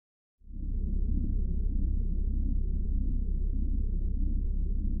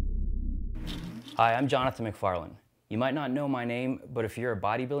Hi, I'm Jonathan McFarlane. You might not know my name, but if you're a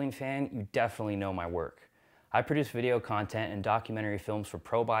bodybuilding fan, you definitely know my work. I produce video content and documentary films for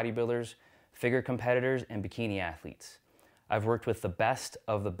pro bodybuilders, figure competitors, and bikini athletes. I've worked with the best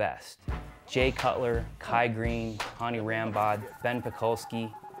of the best. Jay Cutler, Kai Green, Hani Rambod, Ben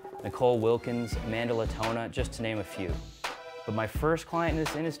Pekulski, Nicole Wilkins, Amanda Latona, just to name a few. But my first client in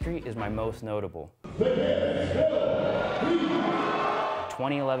this industry is my most notable.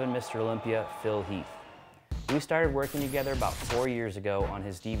 2011 Mr. Olympia, Phil Heath. We started working together about 4 years ago on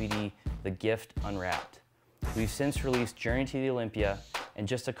his DVD, The Gift Unwrapped. We've since released Journey to the Olympia, and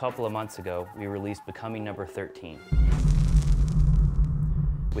just a couple of months ago, we released Becoming Number 13.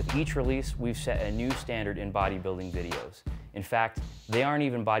 With each release, we've set a new standard in bodybuilding videos. In fact, they aren't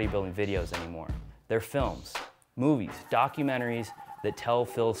even bodybuilding videos anymore. They're films, movies, documentaries that tell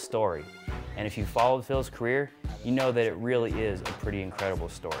Phil's story. And if you followed Phil's career, you know that it really is a pretty incredible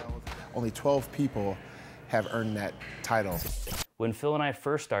story. Only 12 people have earned that title. When Phil and I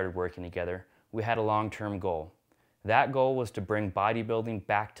first started working together, we had a long-term goal. That goal was to bring bodybuilding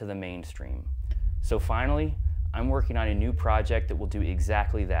back to the mainstream. So finally, I'm working on a new project that will do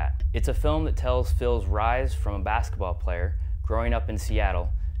exactly that. It's a film that tells Phil's rise from a basketball player growing up in Seattle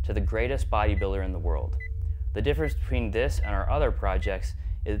to the greatest bodybuilder in the world. The difference between this and our other projects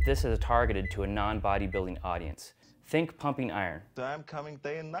is that this is targeted to a non-bodybuilding audience. Think Pumping Iron. I'm coming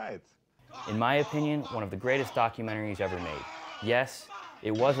day and night. In my opinion, one of the greatest documentaries ever made. Yes,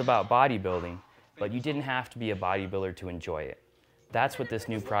 it was about bodybuilding, but you didn't have to be a bodybuilder to enjoy it. That's what this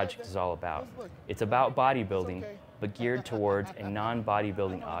new project is all about. It's about bodybuilding, but geared towards a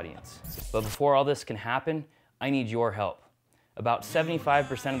non-bodybuilding audience. But before all this can happen, I need your help. About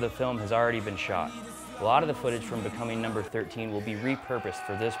 75% of the film has already been shot. A lot of the footage from Becoming Number 13 will be repurposed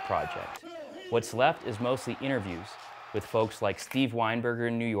for this project. What's left is mostly interviews with folks like Steve Weinberger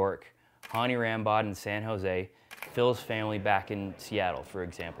in New York, Hani Rambod in San Jose, Phil's family back in Seattle, for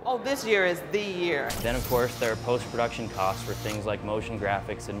example. Oh, this year is the year. Then, of course, there are post-production costs for things like motion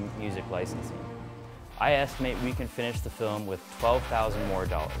graphics and music licensing. I estimate we can finish the film with $12,000 more.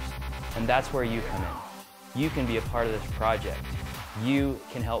 And that's where you come in. You can be a part of this project. You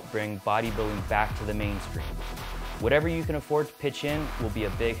can help bring bodybuilding back to the mainstream. Whatever you can afford to pitch in will be a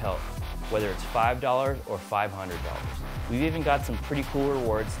big help, whether it's $5 or $500. We've even got some pretty cool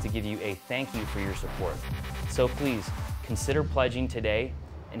rewards to give you a thank you for your support. So please, consider pledging today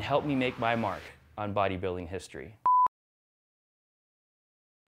and help me make my mark on bodybuilding history.